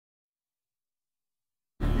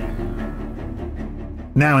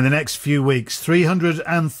Now, in the next few weeks,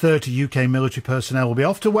 330 UK military personnel will be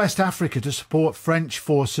off to West Africa to support French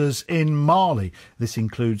forces in Mali. This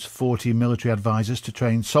includes 40 military advisors to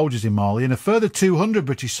train soldiers in Mali and a further 200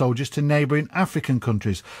 British soldiers to neighbouring African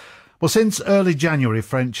countries. Well, since early January,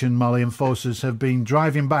 French and Malian forces have been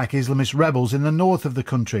driving back Islamist rebels in the north of the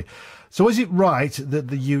country. So is it right that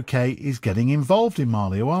the UK is getting involved in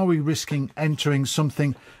Mali, or are we risking entering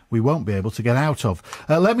something we won't be able to get out of?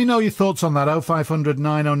 Let me know your thoughts on that. 0500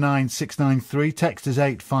 909 693. Text is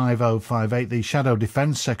 85058. The Shadow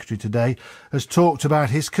Defence Secretary today has talked about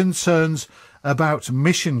his concerns about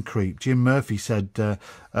mission creep. Jim Murphy said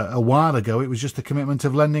a while ago it was just the commitment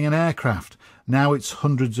of lending an aircraft. Now it's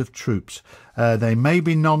hundreds of troops. They may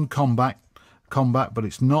be non-combat, but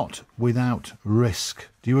it's not without risk.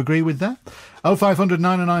 Do you agree with that? 0500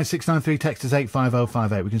 909 693, text is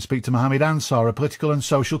 85058. We can speak to Mohammed Ansar, a political and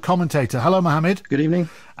social commentator. Hello, Mohammed. Good evening.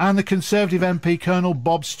 And the Conservative MP, Col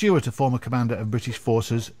Bob Stewart, a former commander of British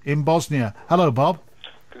forces in Bosnia. Hello, Bob.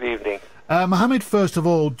 Good evening. Mohammed, first of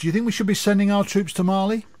all, do you think we should be sending our troops to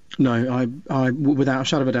Mali? No, I without a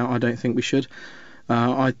shadow of a doubt, I don't think we should.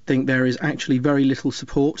 I think there is actually very little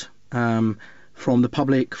support from the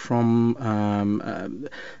public, from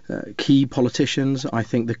key politicians. I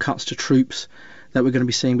think the cuts to troops that we're going to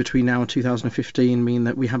be seeing between now and 2015 mean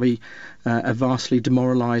that we have a vastly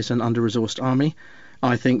demoralised and under-resourced army.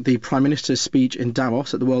 I think the Prime Minister's speech in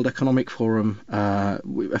Davos at the World Economic Forum,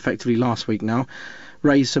 effectively last week now,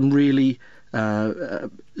 raised some really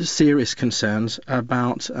serious concerns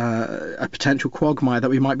about a potential quagmire that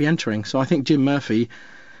we might be entering. So I think Jim Murphy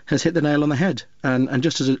has hit the nail on the head. And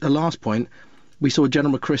just as a last point, we saw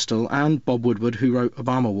General McChrystal and Bob Woodward, who wrote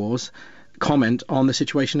Obama Wars, comment on the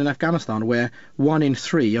situation in Afghanistan, where 1 in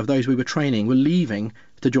 3 of those we were training were leaving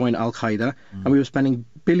to join Al-Qaeda, and we were spending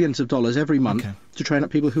billions of dollars every month to train up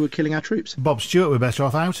people who were killing our troops. Bob Stewart, we're better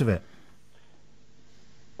off out of it.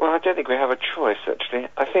 Well, I don't think we have a choice, actually.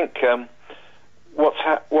 I think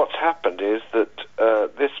what's happened is that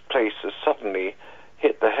this place has suddenly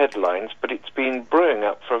hit the headlines, but it's been brewing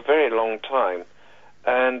up for a very long time.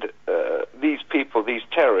 And these people, these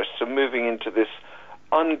terrorists, are moving into this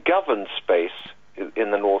ungoverned space in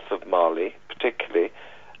the north of Mali, particularly.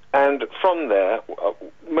 And from there,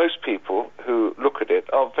 most people who look at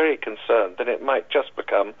it are very concerned that it might just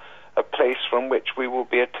become a place from which we will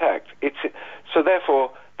be attacked. So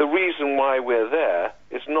therefore, the reason why we're there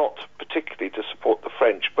is not particularly to support the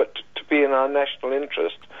French, but to be in our national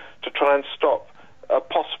interest, to try and stop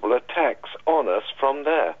possible attacks on us from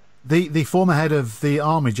there. The former head of the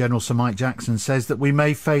Army, General Sir Mike Jackson, says that we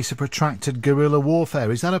may face a protracted guerrilla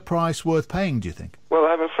warfare. Is that a price worth paying, do you think? Well,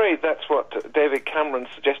 I'm afraid that's what David Cameron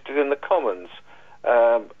suggested in the Commons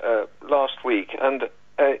last week, and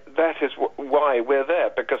that is why we're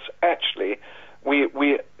there, because actually we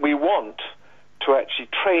want to actually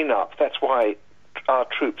train up. That's why our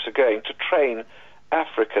troops are going to train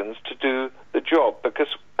Africans to do the job,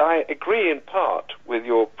 because I agree in part with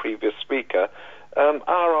your previous speaker.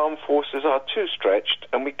 Our armed forces are too stretched,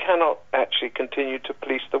 and we cannot actually continue to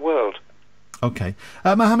police the world. OK.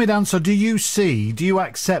 Mohammed Ansar, do you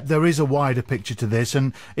accept there is a wider picture to this?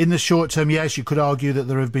 And in the short term, yes, you could argue that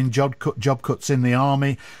there have been job cuts in the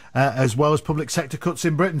army, as well as public sector cuts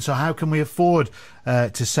in Britain. So how can we afford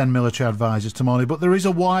to send military advisors to Mali? But there is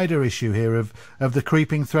a wider issue here of the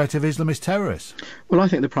creeping threat of Islamist terrorists. Well, I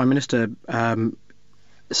think the Prime Minister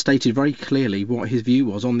stated very clearly what his view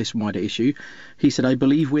was on this wider issue. He said, "I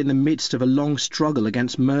believe we're in the midst of a long struggle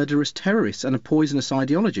against murderous terrorists and a poisonous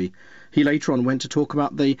ideology." He later on went to talk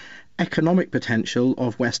about the economic potential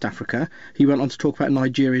of West Africa. He went on to talk about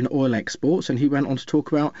Nigerian oil exports, and he went on to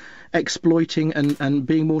talk about exploiting and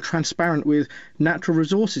being more transparent with natural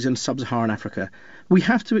resources in sub-Saharan Africa. We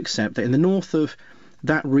have to accept that in the north of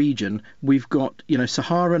that region, we've got,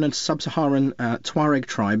 Saharan and sub-Saharan Tuareg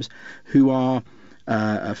tribes who are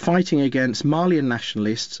fighting against Malian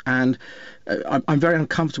nationalists, and I'm very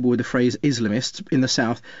uncomfortable with the phrase Islamists in the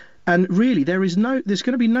south. And really, there's going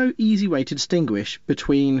to be no easy way to distinguish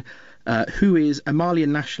between who is a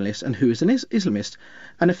Malian nationalist and who is an Islamist.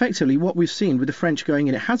 And effectively, what we've seen with the French going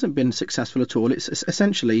in, it hasn't been successful at all. It's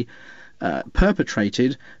essentially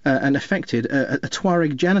perpetrated and effected a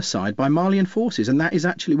Tuareg genocide by Malian forces, and that is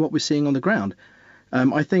actually what we're seeing on the ground.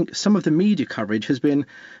 I think some of the media coverage has been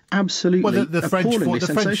absolutely appallingly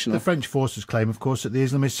sensational. The French forces claim, of course, that the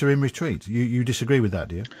Islamists are in retreat. You disagree with that,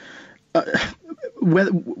 do you?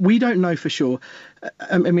 We don't know for sure.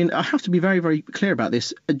 I mean, I have to be very, very clear about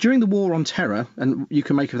this. During the war on terror, and you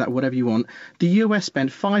can make of that whatever you want, the US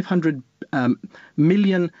spent $500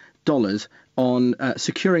 million on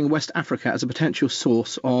securing West Africa as a potential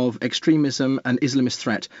source of extremism and Islamist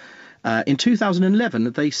threat. In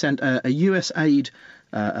 2011, they sent a US aid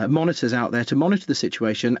monitors out there to monitor the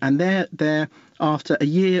situation, and they're after a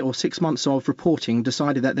year or 6 months of reporting,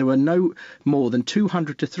 decided that there were no more than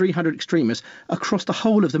 200 to 300 extremists across the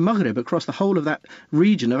whole of the Maghreb, across the whole of that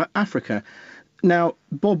region of Africa. Now,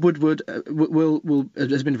 Bob Woodward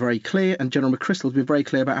has been very clear, and General McChrystal has been very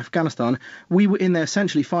clear about Afghanistan. We were in there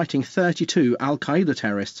essentially fighting 32 al-Qaeda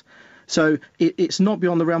terrorists. So it's not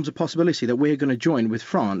beyond the realms of possibility that we're going to join with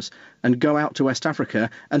France and go out to West Africa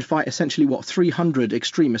and fight essentially, 300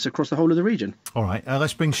 extremists across the whole of the region. All right,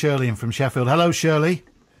 let's bring Shirley in from Sheffield. Hello, Shirley.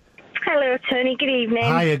 Hello, Tony. Good evening.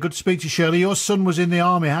 Hiya, good to speak to you, Shirley. Your son was in the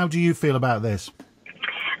army. How do you feel about this?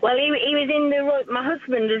 Well, he was in the my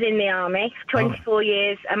husband was in the army for 24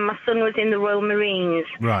 years, and my son was in the Royal Marines.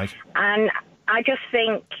 Right. And I just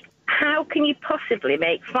think, how can you possibly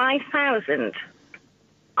make 5,000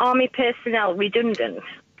 army personnel redundant?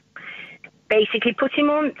 Basically, put him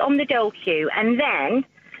on the dole queue, and then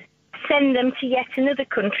send them to yet another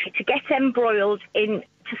country to get embroiled into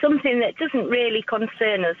something that doesn't really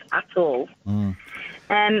concern us at all.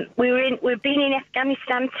 We've been in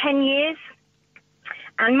Afghanistan 10 years.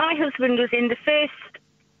 And my husband was in the first,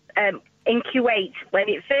 in Kuwait, when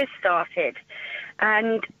it first started.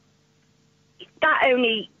 And that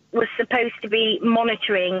only was supposed to be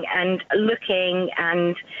monitoring and looking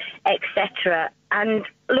and etc. And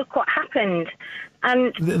look what happened.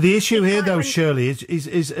 And the issue here, though, Shirley,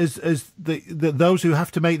 is those who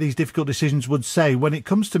have to make these difficult decisions would say, when it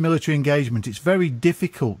comes to military engagement, it's very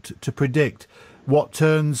difficult to predict what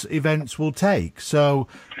turns events will take. So,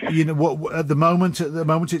 at the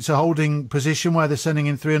moment it's a holding position where they're sending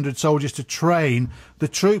in 300 soldiers to train the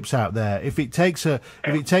troops out there. If it takes a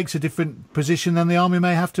different position, then the army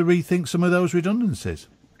may have to rethink some of those redundancies.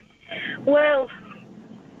 Well,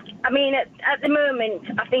 I mean, at the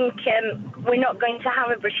moment, I think we're not going to have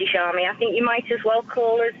a British army. I think you might as well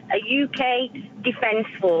call us a UK Defence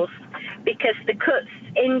Force, because the cuts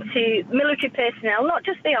into military personnel, not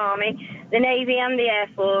just the Army, the Navy and the Air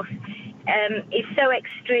Force, is so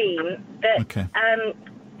extreme that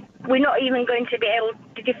we're not even going to be able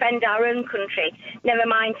to defend our own country, never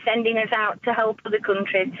mind sending us out to help other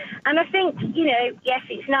countries. And I think, yes,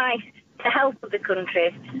 it's nice to help other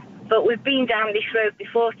countries, but we've been down this road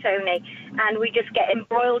before, Tony, and we just get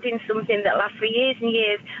embroiled in something that lasts for years and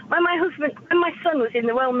years. When my son was in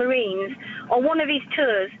the Royal Marines, on one of his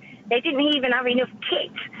tours, they didn't even have enough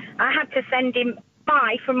kit. I had to send him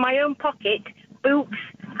from my own pocket, boots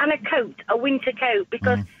and a coat, a winter coat,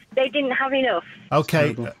 because they didn't have enough.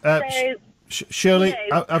 Okay, Shirley,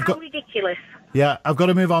 I've got ridiculous. Yeah, I've got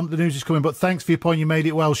to move on. The news is coming, but thanks for your point. You made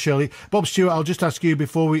it well, Shirley. Bob Stewart, I'll just ask you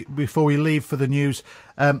before we leave for the news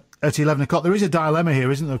at 11 o'clock. There is a dilemma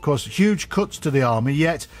here, isn't there? Of course, huge cuts to the army.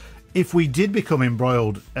 Yet, if we did become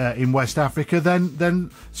embroiled in West Africa, then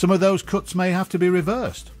some of those cuts may have to be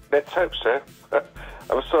reversed. Let's hope so.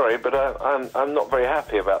 I'm sorry, but I'm not very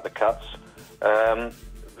happy about the cuts. But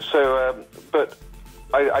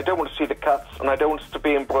I don't want to see the cuts, and I don't want us to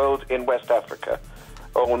be embroiled in West Africa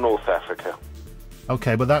or North Africa.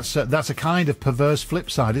 Okay, but that's a kind of perverse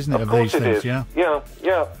flip side, isn't it? Of course it is. Yeah,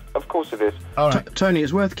 of course it is. All right. Tony,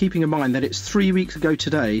 it's worth keeping in mind that it's 3 weeks ago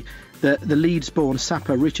today that the Leeds-born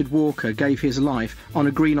sapper Richard Walker gave his life on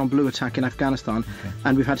a green-on-blue attack in Afghanistan,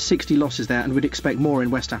 and we've had 60 losses there, and we'd expect more in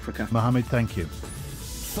West Africa. Mohammed, thank you.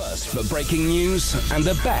 First for breaking news and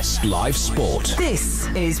the best live sport. This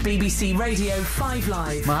is BBC Radio 5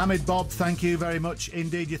 Live. Mohammed, Bob, thank you very much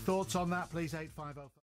indeed. Your thoughts on that, please, 850.